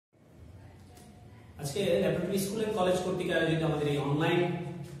আজকে laboratory school and college কর্তৃক আয়োজিত আমাদের এই অনলাইন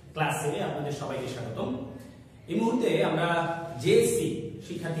ক্লাসে আপনাদের সবাইকে স্বাগতম। এই মুহূর্তে আমরা জেএসসি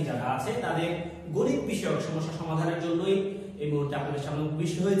শিক্ষার্থী যারা আছে তাদের গণিত বিষয়ক সমস্যা সমাধানের জন্যই এই মুহূর্তে আপনাদের সামনে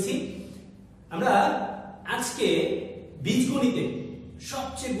উপস্থিত হয়েছি। আমরা আজকে বীজগণিতে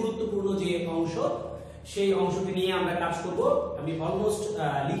সবচেয়ে গুরুত্বপূর্ণ যে অংশ সেই অংশটি নিয়ে আমরা কাজ করব। আমি অলমোস্ট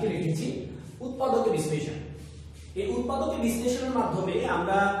লিখে রেখেছি উৎপাদক বিশ্লেষণ। এই উৎপাদক বিশ্লেষণের মাধ্যমে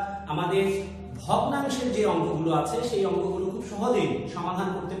আমরা আমাদের ভগ্নাংশের যে অঙ্কগুলো আছে সেই অঙ্কগুলো খুব সহজেই সমাধান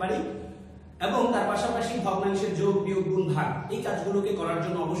করতে পারি এবং তার পাশাপাশি ভগ্নাংশের যোগ বিয়োগ গুণ ভাগ এই কাজগুলোকে করার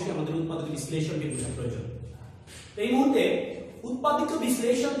জন্য অবশ্যই আমাদের উৎপাদক বিশ্লেষণকে বোঝা প্রয়োজন। এই মুহূর্তে উৎপাদিত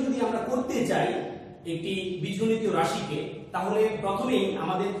বিশ্লেষণ যদি আমরা করতে চাই একটি বীজগণিতীয় রাশিকে, তাহলে প্রথমেই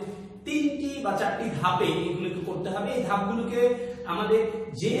আমাদের তিনটি বা চারটি ধাপে এগুলোকে করতে হবে। এই ধাপগুলোকে আমাদের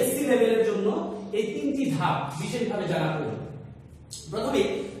জেএসসি লেভেলের জন্য এই তিনটি ধাপ বিশেষভাবে জানা প্রয়োজন। প্রথমে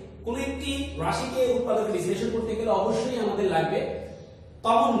কোন একটি রাশিকে উৎপাদক বিশ্লেষণ করতে গেলে অবশ্যই আমাদের লাগবে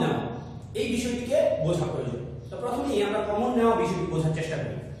কমন নেওয়া, এই বিষয়টিকে বোঝা প্রয়োজন। তো প্রথমেই আমরা কমন নেওয়া বিষয়টি বোঝার চেষ্টা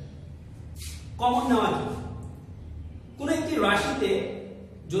করি। কমন নেওয়া কি? কোন একটি রাশিতে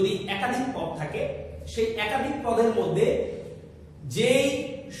যদি একাধিক পদ থাকে, সেই একাধিক পদের মধ্যে যেই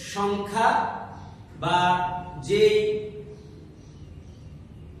সংখ্যা বা যেই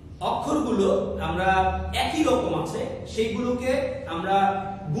অক্ষরগুলো আমরা একই রকম আছে সেইগুলোকে আমরা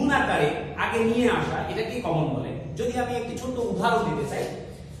গুণ আকারে আগে নিয়ে আসা, এটাকে কমন বলে। যদি আমি একটি ছোট উদাহরণ দিতে চাই,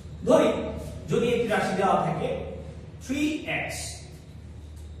 ধরি যদি একটি রাশি দেওয়া থাকে 3x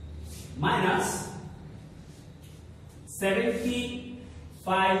minus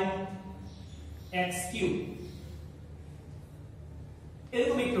 75x cube,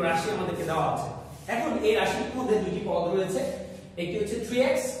 এরকম একটি রাশি আমাদেরকে দেওয়া আছে। এখন এই রাশির মধ্যে দুটি পদ রয়েছে, একটি হচ্ছে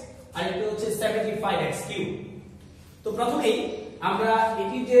 3x আর একটি হচ্ছে 75x cube। তো প্রথমেই আমরা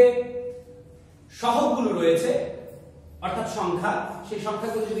এটির যে সহগগুলো রয়েছে অর্থাৎ সংখ্যা, সেই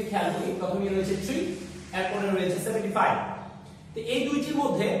সংখ্যাগুলো যদি খেয়াল করি, প্রথমে রয়েছে 3, এরপরে রয়েছে 75। তো এই দুইটির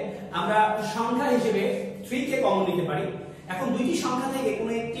মধ্যে আমরা সংখ্যা হিসেবে 3 কে কমন নিতে পারি। এখন দুইটি সংখ্যা থেকে কোন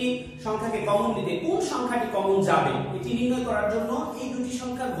একটি সংখ্যাকে কমন নিতে কোন সংখ্যাটি কমন যাবে এটি নির্ণয় করার জন্য এই দুটি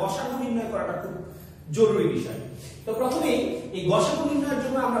সংখ্যার গসাগু নির্ণয় করাটা খুব জরুরি বিষয়। তো প্রথমেই এই গসাগু নির্ণয়ের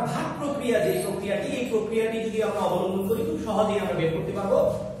জন্য আমরা ভাগ প্রক্রিয়া, যে প্রক্রিয়াটি, এই প্রক্রিয়াটি যদি আমরা অবলম্বন করি খুব সহজেই আমরা বের করতে পারবো।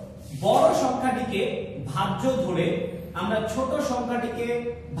 বড় সংখ্যাটিকে ভাজ্য ধরে আমরা ছোট সংখ্যাটিকে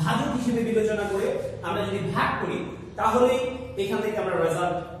ভাজক হিসেবে বিবেচনা করে আমরা যদি ভাগ করি, তাহলে এখান থেকে আমরা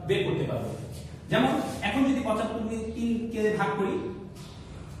রেজাল্ট বের করতে পারবো। যেমন এখন যদি 75 কে 3 কে ভাগ করি,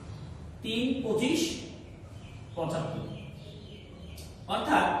 3 25 75,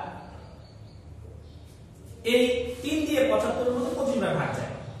 অর্থাৎ এই 3 দিয়ে 75 এর মধ্যে 25 বার ভাগ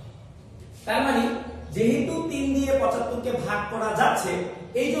যায়। তার মানে যেহেতু 3 দিয়ে 75 কে ভাগ করা যাচ্ছে,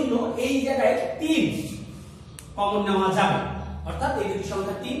 এই জন্য এই জায়গায় 3 কমন নেওয়া যাবে, অর্থাৎ এই দুটি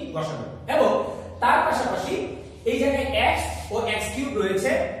সংখ্যা 3 গসাগু। এবং তার পাশাপাশি এই জায়গায় x ও x কিউব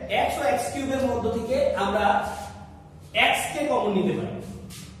রয়েছে, x ও x কিউবের মধ্য থেকে আমরা x কে কমন নিতে পারি।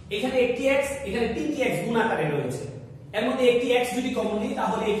 এখানে একটি x, এখানে তিনটি x গুণ আকারে রয়েছে, এর মধ্যে একটি x যদি কমন নিই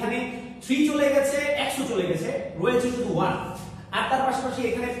তাহলে এখানে 3 চলে গেছে, x ও চলে গেছে, রয়েছে শুধু 1। আর তার পাশাপাশি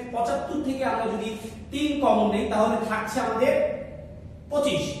এখানে 75 থেকে আমরা যদি 3 কমন নেই তাহলে থাকছে আমাদের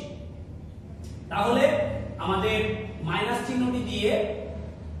 25। তাহলে আমাদের মাইনাস চিহ্নটি দিয়ে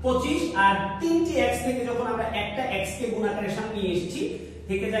 25 আর 3টি x থেকে যখন আমরা একটা x কে গুণ আকারের সামনে নিয়ে এসেছি,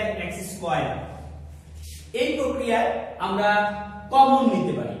 থেকে যায় x স্কয়ার। এই প্রক্রিয়ায় আমরা কমন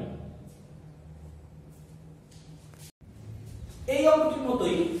নিতে পারি। এই অঙ্কটির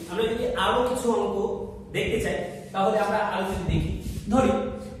মতোই আমরা যদি আরো কিছু অঙ্ক দেখতে চাই, তাহলে আমরা আরো যদি দেখি, ধরি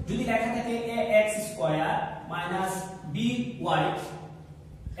যদি লেখা থাকে ax square minus by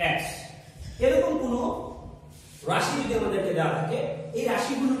x, এরকম কোন রাশি যদি আমাদেরকে দেওয়া থাকে, এই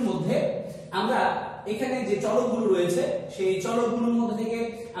রাশিগুলোর মধ্যে আমরা এখানে যে চলকগুলো রয়েছে সেই চলকগুলোর মধ্যে থেকে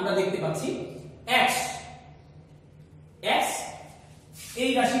আমরা দেখতে পাচ্ছি x এই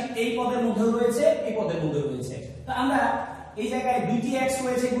রাশি এই পদের মধ্যে রয়েছে, এই পদের মধ্যে রয়েছে। তো আমরা এই জায়গায় দুইটি x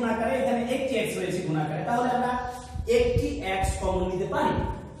রয়েছে গুণ আকারে, এখানে একটি x রয়েছে গুণ আকারে, তাহলে আমরা একটি x কমন নিতে পারি।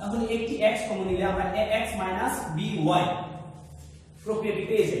 তাহলে একটি x কমন নিলে আমরা ax by প্রক্রিয়াটি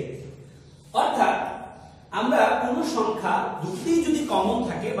পেয়ে যাই। অর্থাৎ আমরা কোন সংখ্যা দুটি যদি কমন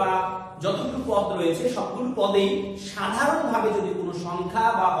থাকে বা যতগুলো পদ রয়েছে সবগুলো পদেই সাধারণভাবে যদি কোনো সংখ্যা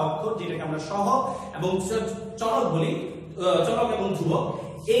বা অক্ষর, যেটাকে আমরা সহগ এবং চলক বলি, চলক এবং ধ্রুবক,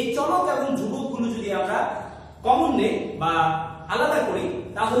 এই চলক এবং ধ্রুবকগুলো যদি আমরা কমন নেই বা আলাদা করি,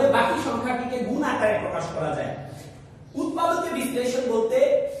 তাহলে বাকি সংখ্যাটিকে গুণ আকারে প্রকাশ করা যায়। উৎপাদকের বিশ্লেষণ বলতে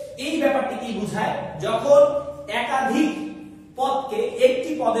এই ব্যাপারটি কি বোঝায়? যখন একাধিক পদকে একটি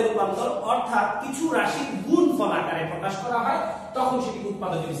পদে রূপান্তর অর্থাৎ কিছু রাশির গুণফল আকারে প্রকাশ করা হয় তখন সেটিকে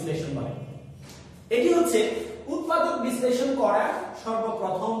উৎপাদক বিশ্লেষণ বলে। এটি হচ্ছে উৎপাদক বিশ্লেষণ করার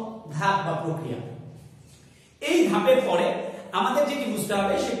সর্বপ্রথম ধাপ বা প্রক্রিয়া। এই ধাপের পরে আমাদের যেটি বুঝতে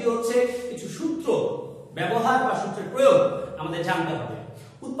হবে সেটি হচ্ছে কিছু সূত্র ব্যবহার বা সূত্রের প্রয়োগ আমাদের জানতে হবে।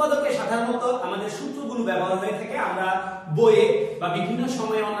 উৎপাদকে সাধারণত আমাদের সূত্রগুলো ব্যবহার হয়ে থাকে। আমরা বইয়ে বা বিভিন্ন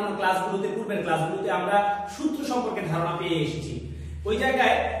সময়ে অন্যান্য ক্লাসগুলোতে, পূর্বের ক্লাসগুলোতে আমরা সূত্র সম্পর্কে ধারণা পেয়ে এসেছি। ওই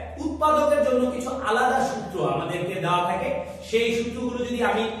জায়গায় উৎপাদকের জন্য কিছু আলাদা সূত্র আমাদেরকে দেওয়া থাকে। সেই সূত্রগুলো যদি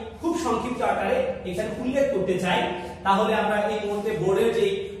আমি খুব সংক্ষিপ্ত আকারে এখানে উল্লেখ করতে চাই তাহলে আমরা এই মুহূর্তে বোর্ডের যে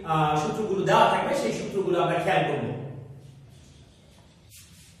সূত্রগুলো দেওয়া থাকবে সেই সূত্রগুলো আমরা খেয়াল করব।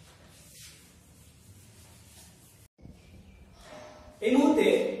 এই মুহূর্তে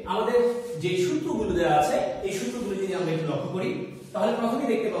আমাদের যে সূত্রগুলো দেওয়া আছে এই সূত্রগুলো যদি আমরা একটু লক্ষ্য করি তাহলে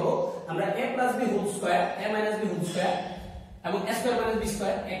প্রথমেই দেখতে পাবো আমরা a + b whole square a - b whole square এবং a square - b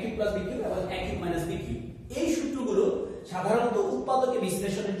square a cube + b cube এবং a কিউব - b কিউব এই সূত্রগুলো সাধারণত উৎপাদকে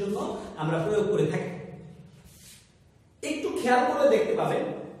বিশ্লেষণের জন্য আমরা প্রয়োগ করে থাকি। একটু খেয়াল করে দেখতে পাবেন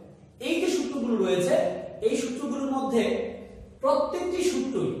এই যে সূত্রগুলো রয়েছে এই সূত্রগুলোর মধ্যে প্রত্যেকটি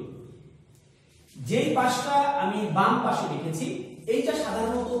সূত্রই যেই পাশটা আমি বাম পাশে লিখেছি এইটা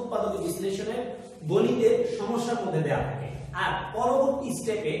সাধারণত উৎপাদক বিশ্লেষণের গণিতের সমস্যার মধ্যে দেওয়া থাকে। আর পরবর্তী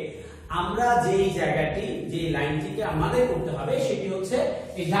স্টেপে আমরা যেই জায়গাটি যে লাইনটিকে আমাদের করতে হবে সেটি হচ্ছে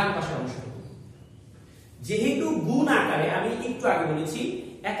এই ডান পাশের অংশটুকু। যেহেতু গুণ আকারে আমি একটু আগে বলেছি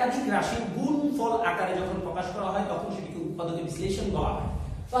একাধিক রাশির গুণফল আকারে যখন প্রকাশ করা হয় তখন সেটিকে উৎপাদক বিশ্লেষণ বলা হয়।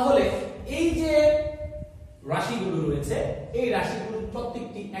 তাহলে এই যে রাশিগুলো রয়েছে এই রাশিগুলো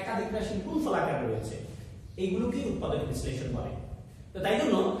প্রত্যেকটি একাধিক রাশির গুণফল আকারে রয়েছে, এইগুলোকে উৎপাদক বিশ্লেষণ বলে। তো তাই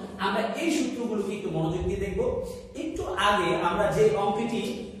জন্য আমরা এই সূত্রগুলোকে একটু মনোযোগ দিয়ে দেখব। একটু আগে আমরা যে অঙ্কটি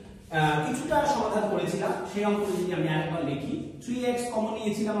কিছুটা সমাধান করেছিলাম সেই অঙ্কটি যদি আমি আরেকবার লিখি 3x কমন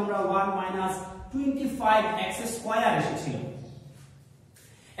নিয়েছিলাম আমরা 1 - 25x স্কয়ার এসেছিল।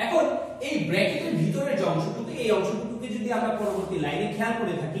 এখন এই ব্র্যাকেটের ভিতরে যে অংশটুকু এই অংশটুকুকে যদি আমরা পরবর্তী লাইনে খেয়াল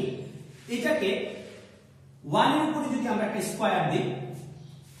করে থাকি এটাকে 1 এর উপরে যদি আমরা একটা স্কয়ার দিই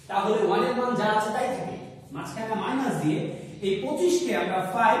তাহলে 1 এর মান যা আছে তাই থাকে, মাঝখানে মাইনাস দিয়ে এই 25 কে আমরা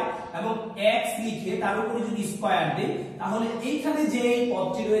 5 এবং x লিখে তার উপরে যদি স্কয়ার দেই তাহলে এইখানে যে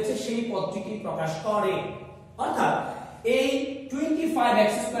পদটি রয়েছে সেই পদটিকে প্রকাশ করে। অর্থাৎ এই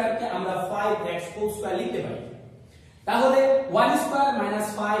 25x স্কয়ার কে আমরা 5x হোল স্কয়ার লিখতে পারি। তাহলে 1 square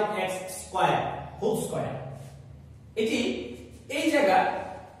 - 5x square whole square এটি এই জায়গা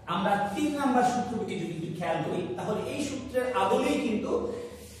আমরা 3 নাম্বার সূত্রটি যদি একটু খেয়াল করি তাহলে এই সূত্রের আদলেই কিন্তু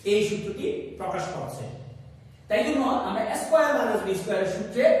এই সূত্রটি প্রকাশ করছে। তাই জন্য আমরা a স্কয়ার - b স্কয়ারের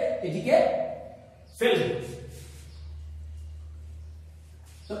সূত্রে এটিকে ফেলব।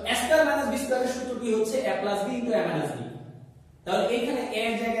 তো a স্কয়ার - b স্কয়ারের সূত্রটি হচ্ছে a + b * a - b। তাহলে এইখানে a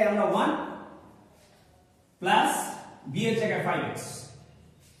এর জায়গায় আমরা 1 প্লাস b এর জায়গায় 5x,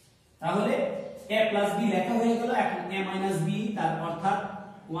 তাহলে a + b লেখা হয়ে গেল। এখন a - b তার অর্থাৎ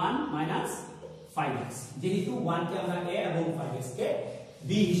 1 - 5x, যেহেতু 1 কে আমরা a এবং 5x কে b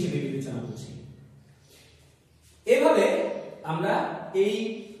হিসেবে বিবেচনা করছি। এভাবে আমরা এই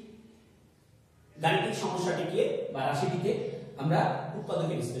গাণিতিক সমস্যাটিকে বা রাশিটিকে আমরা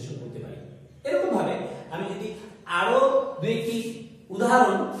উৎপাদকে বিশ্লেষণ করতে পারি। এরকম ভাবে আমি যদি আরো দুইটি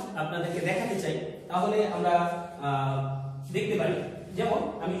উদাহরণ আপনাদেরকে দেখাতে চাই তাহলে আমরা দেখতে পারি। যেমন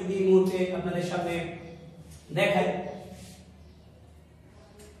আমি যদি এই মুহূর্তে আপনাদের সামনে দেখাই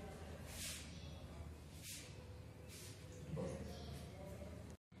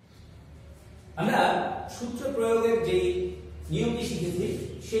আমরা সূত্র প্রয়োগের যে নিয়মটি শিখেছি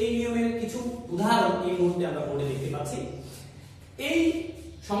সেই নিয়মের কিছু উদাহরণ এই মুহূর্তে আমরা পড়ে দেখতে পাচ্ছি। এই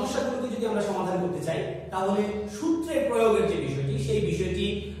সমস্যাগুলোকে যদি আমরা সমাধান করতে চাই তাহলে সূত্রের প্রয়োগের যে বিষয়টি সেই বিষয়টি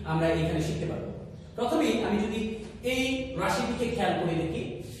আমরা এখানে শিখতে পারব। প্রথমেই আমি যদি এই রাশিটিকে খেয়াল করে দেখি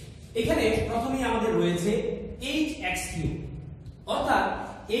এখানে প্রথমেই আমাদের রয়েছে 8x³ অর্থাৎ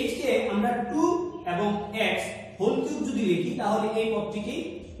 8 কে আমরা 2 এবং x হোল কিউব যদি লিখি তাহলে এই পদটিকে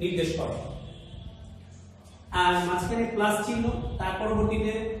নির্দেশ করে। আর মাঝখানে প্লাস চিহ্ন, তার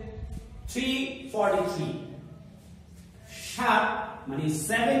পরবর্তীতে 343 7 মানে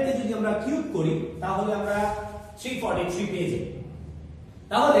 7 কে যদি আমরা কিউব করি তাহলে আমরা 343 পেয়ে যাই।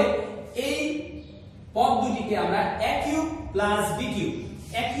 তাহলে এই পদ দুটিকে আমরা a cube plus b cube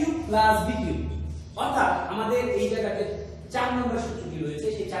a cube plus b cube অর্থাৎ আমাদের এই জায়গাতে 4 নম্বর সূত্রটি রয়েছে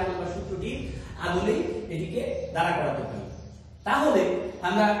সেই 4 নম্বর সূত্রটি আদলে এটিকে দ্বারা করাতে পারি। তাহলে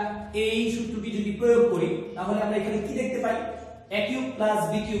আমরা এই সূত্রটি যদি প্রয়োগ করি তাহলে আমরা এখানে কি দেখতে পাই a cube plus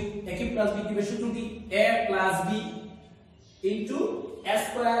b cube a cube plus b কিউবের সূত্রটি a plus b into a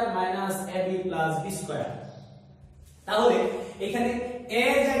square minus ab plus b square. তাহলে এখানে a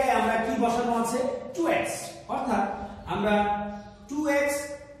এর জায়গায় আমরা কি বসানো আছে 2x, অর্থাৎ আমরা 2x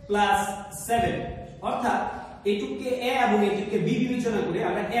প্লাস 7, অর্থাৎ এটুকুকে a এবং এটুকুকে b বিবেচনা করে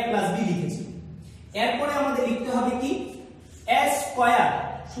আমরা a প্লাস b লিখেছি। এরপরে আমাদের লিখতে হবে কি a স্কয়ার।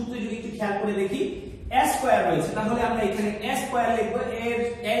 সূত্রে যদি একটু খেয়াল করে দেখি a স্কয়ার রয়েছে, তাহলে আমরা এখানে a স্কয়ার লিখব। এর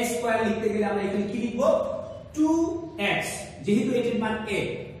a স্কয়ার লিখতে গেলে আমরা এখানে কি লিখব 2x, যেহেতু এটির মান a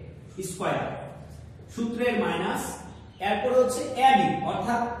স্কয়ার, সূত্রের মাইনাস, এরপর হচ্ছে ab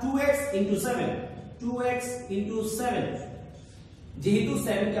অর্থাৎ 2x 7, 2x 7, যেহেতু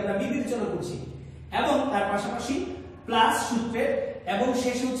 7 কে আমরা b বিবেচনা করছি, এবং তার পাশাপাশি প্লাস সূত্রের, এবং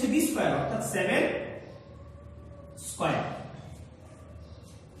শেষে হচ্ছে b স্কয়ার অর্থাৎ 7 স্কয়ার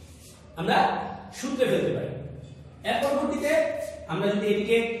আমরা সূত্রে ফেলতে পারি। এর পরবর্তীতে আমরা যদি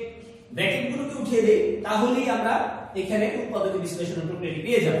এদিকে ব্র্যাকেটগুলোকে উঠিয়ে দেই তাহলেই আমরা এখানে উৎপাদক বিশ্লেষণের প্রক্রিয়াটি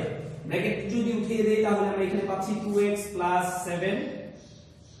পেয়ে যাব। ব্র্যাকেট যদি উঠিয়ে দেই তাহলে আমরা এখানে পাচ্ছি 2x 7,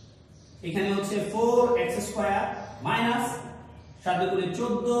 এখানে হচ্ছে 4x স্কয়ার মাইনাস 7 করে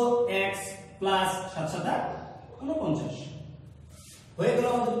 14x প্লাস 7 7 49 হয়ে গেল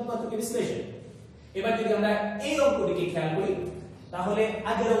আমাদের উৎপাদক বিশ্লেষণ। এবার যদি আমরা এই অঙ্কটিকে খেয়াল করি তাহলে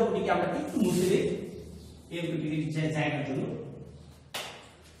আগের অঙ্কটিকে আমরা একটু মুছে দেই এই অঙ্কটির জায়গার জন্য।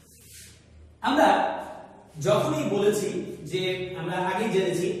 আমরা যখনই বলেছি যে আমরা আগেই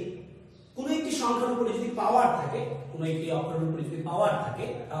জেনেছি কোন একটি সংখ্যার উপরে যদি পাওয়ার থাকে, কোন একটি অক্ষরের উপরে যদি পাওয়ার থাকে,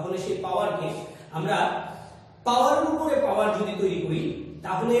 তাহলে সেই পাওয়ারকে আমরা পাওয়ারের উপরে পাওয়ার যদি তৈরি করি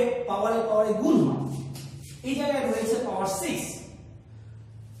তাহলে পাওয়ারে গুণ হয়। এই জায়গায় রয়েছে পাওয়ার 6,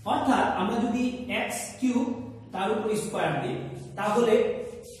 অর্থাৎ আমরা যদি x কিউব তার উপরে স্কয়ার দিই তাহলে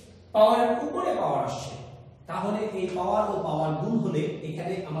পাওয়ারের উপরে পাওয়ার আসছে, তাহলে এই পাওয়ার ও পাওয়ার গুণ হলে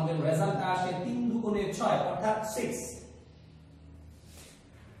এখানে আমাদের রেজাল্টটা আসে 3 দুগুণে 6 অর্থাৎ 6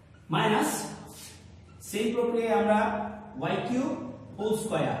 মাইনাস সেই প্রক্রিয়ায় আমরা y কিউব হোল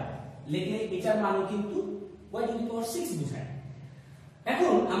স্কয়ার লিখলে এটার মানও কিন্তু y টু দি পাওয়ার 6 বোঝায়।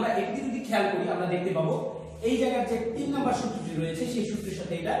 এখন আমরা একটি যদি খেয়াল করি আমরা দেখতে পাবো এই জায়গার যে 3 নাম্বার সূত্রটি রয়েছে সেই সূত্রের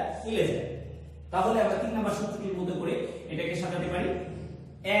সাথে এটা মিলে যায়। তাহলে আমরা 3 নাম্বার সূত্রটির মধ্যে করে এটাকে সাজাতে পারি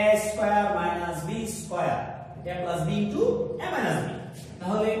a square minus b square a plus b into a minus b।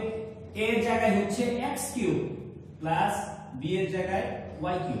 তাহলে a এর জায়গায় হচ্ছে x কিউব প্লাস b এর জায়গায়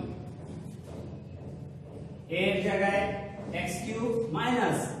y কিউব, a এর জায়গায় x কিউব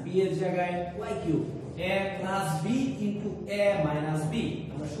মাইনাস b এর জায়গায় y cube, a plus b into a minus b।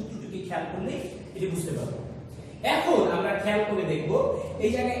 আমরা সূত্রটিকে খেয়াল করলে এটি বুঝতে পারবো। এখন আমরা খেয়াল করে দেখব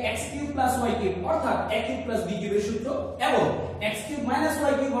এই জায়গায় x cube plus y cube অর্থাৎ a কিউব প্লাস b কিউবের সূত্র এবং x cube minus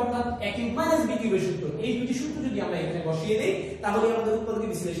y cube অর্থাৎ a কিউব মাইনাস b কিউবের সূত্র, এই দুটি সূত্র যদি আমরা এখানে বসিয়ে দেই তাহলে আমাদের উৎপাদক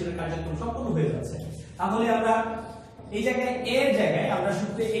বিশ্লেষণের কার্যক্রম সম্পূর্ণ হয়ে যাচ্ছে। তাহলে আমরা এই জায়গায় a এর জায়গায় আমরা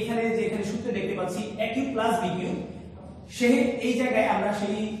সূত্রে এখানে সূত্রে দেখতে পাচ্ছি a cube plus b cube, সেই এই জায়গায় আমরা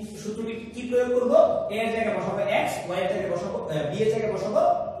সেই সূত্রটি কি প্রয়োগ করব, a এর জায়গায় বসাবো x, y এর জায়গায় বসাবো b এর জায়গায় বসাবো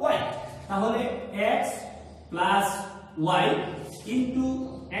y। তাহলে x plus y into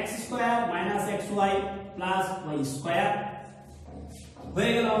x square minus xy plus y square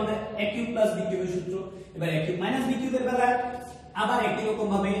হয়ে গেল আমাদের a কিউব প্লাস b কিউবের সূত্র। এবার a কিউব মাইনাস b কিউবের বেলায় আবার একই রকম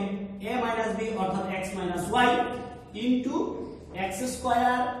ভাবে a মাইনাস b অর্থাৎ x minus y into x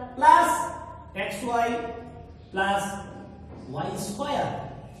square plus xy plus y square,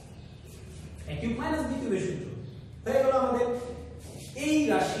 a cube minus b কিউবের সূত্র হয়ে গেল আমাদের এই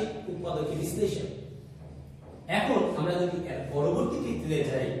রাশির উৎপাদকের বিশ্লেষণ। এখন আমরা যদি এর পরবর্তী ক্ষেত্রে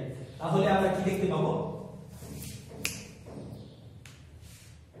যাই তাহলে আমরা কি দেখতে পাবো,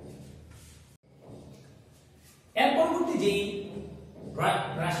 এর পরবর্তী যেই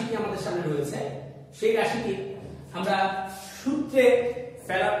রাশিটি আমাদের সামনে রয়েছে সেই রাশিটি আমরা সূত্রে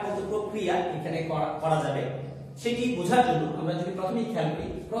ফেলার মতো প্রক্রিয়া এখানে করা যাবে। সেটি বোঝার জন্য আমরা যদি প্রথমেই খেয়াল করি,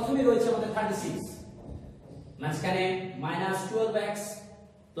 প্রথমে রয়েছে আমাদের 36, মাঝখানে মাইনাস 12x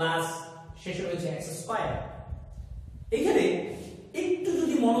প্লাস শেষে রয়েছে x স্কয়ার। এখানে একটু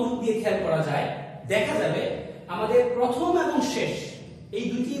যদি মনোযোগ দিয়ে খেয়াল করা যায় দেখা যাবে আমাদের প্রথম এবং শেষ এই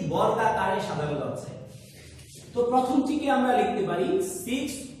দুটি বর্গাকারে সাজানো যাচ্ছে। তো প্রথমটিকে আমরা লিখতে পারি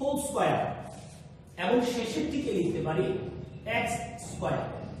 6 হোল স্কয়ার এবং শেষেরটিকে লিখতে পারি x স্কয়ার।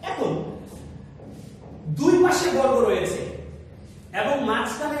 এখন দুই পাশে বর্গ রয়েছে এবং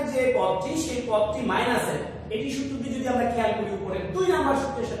মাঝখানের যে পদটি সেই পদটি মাইনাসের, এটি সূত্রটি যদি আমরা খেয়াল করি উপরে 2 নাম্বার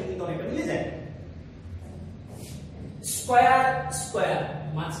সূত্রের সাথে কিন্তু অনেকটা মিলে যায়। স্কয়ার স্কয়ার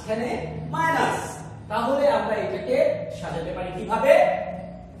মাঝখানে মাইনাস, তাহলে আমরা এটাকে সাজাতে পারি কিভাবে,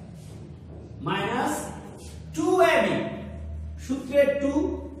 মাইনাস 2ab সূত্রে 2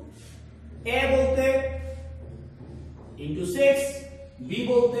 a বলতে ইনটু 6 b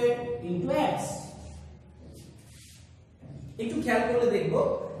বলতে ইনটু x। একটু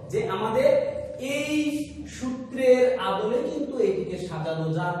যে আমাদের এই সূত্রের আদলে কিন্তু এটিকে সাজানো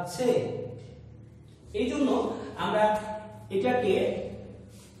যাচ্ছে। এই জন্য আমরা এটাকে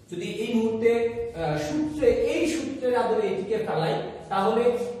যদি এই মুহূর্তে এই সূত্রের আদলে এটিকে ফেলাই, তাহলে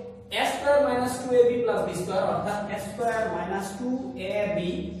a square minus 2ab plus b square, অর্থাৎ a square minus 2ab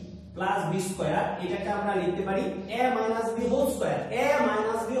plus b square, এটাকে আমরা লিখতে পারি a minus b whole square, a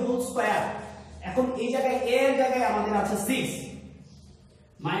minus b whole square. এখন এই জায়গায় a এর জায়গায় আমাদের আছে 6,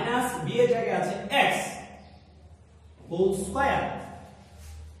 মাইনাস b এর জায়গায় আছে x হোল স্কয়ার।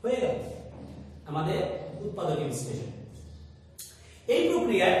 হয়ে গেল আমাদের উৎপাদকের বিশ্লেষণ। এই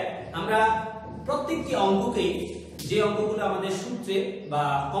প্রক্রিয়ায় আমরা প্রত্যেকটি অঙ্ককেই, যে অঙ্কগুলো আমাদের সূত্রে বা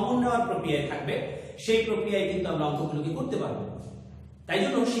কমন নেওয়ার প্রক্রিয়ায় থাকবে, সেই প্রক্রিয়ায় কিন্তু আমরা অঙ্কগুলোকে করতে পারবো। তাই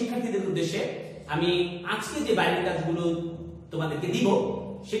জন্য শিক্ষার্থীদের উদ্দেশ্যে আমি আজকে যে বাইরের কাজগুলো তোমাদেরকে দিব,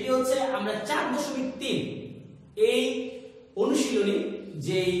 সেটি হচ্ছে আমরা 4.3 এই অনুশীলনী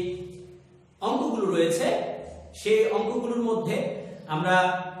যে অঙ্কগুলো রয়েছে, সেই অঙ্কগুলোর মধ্যে আমরা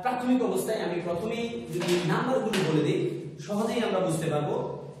প্রাথমিক অবস্থায় আমি প্রথমেই যদি নাম্বারগুলো বলে দিই, সহজেই আমরা বুঝতে পারবো।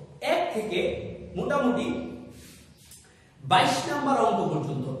 1 থেকে মোটামুটি 22 নাম্বার অঙ্ক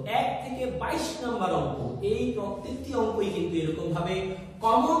পর্যন্ত, 1 থেকে 22 নাম্বার অঙ্ক, এই প্রত্যেকটি অঙ্কই কিন্তু এরকম ভাবে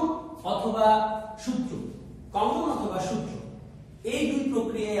কমন অথবা সূত্র, এই দুই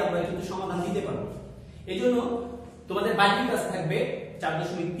প্রক্রিয়ায় আমরা কিন্তু সমাধান দিতে পারবো। এই জন্য তোমাদের বাড়ির কাজ থাকবে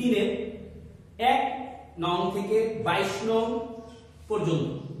 4.3 এর 1 নং থেকে 22 নং পর্যন্ত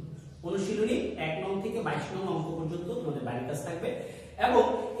অনুশীলনী, 1 নং থেকে 22 নং অঙ্ক পর্যন্ত তোমাদের বাড়ির কাজ থাকবে। এবং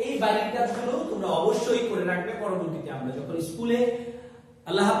এই বাড়ির কাজগুলো তোমরা অবশ্যই করে রাখবে। পরবর্তীতে আমরা যখন স্কুলে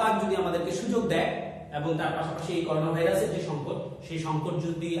আল্লাহ পাক যদি আমাদেরকে সুযোগ দেয়, এবং তার পাশাপাশি এই করোনা ভাইরাসের যে সংকট, সেই সংকট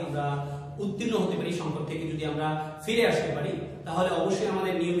যদি আমরা উত্তীর্ণ হতে পারি, সংকট থেকে যদি আমরা ফিরে আসতে পারি, তাহলে অবশ্যই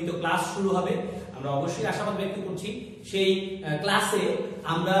আমাদের নিয়মিত ক্লাস শুরু হবে। আমরা অবশ্যই আশাবাদ ব্যক্ত করছি সেই ক্লাসে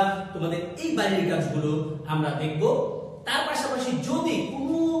আমরা তোমাদের এই বাড়ির কাজগুলো আমরা দেখব। তার পাশাপাশি যদি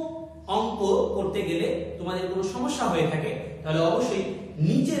কোনো অঙ্ক করতে গেলে তোমাদের কোনো সমস্যা হয়ে থাকে, তাহলে অবশ্যই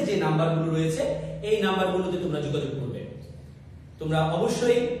নিচে যে নাম্বারগুলো রয়েছে, এই নাম্বারগুলোতে তোমরা যোগাযোগ করবে। তোমরা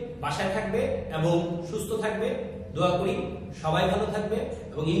অবশ্যই বাসায় থাকবে এবং সুস্থ থাকবে। দোয়া করি সবাই ভালো থাকবে,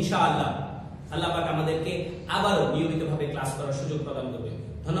 এবং ইনশাআল্লাহ আল্লাহ পাক আমাদেরকে আবারও নিয়মিতভাবে ক্লাস করার সুযোগ প্রদান করবে।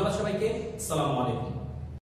 ধন্যবাদ সবাইকে। আসসালামু আলাইকুম।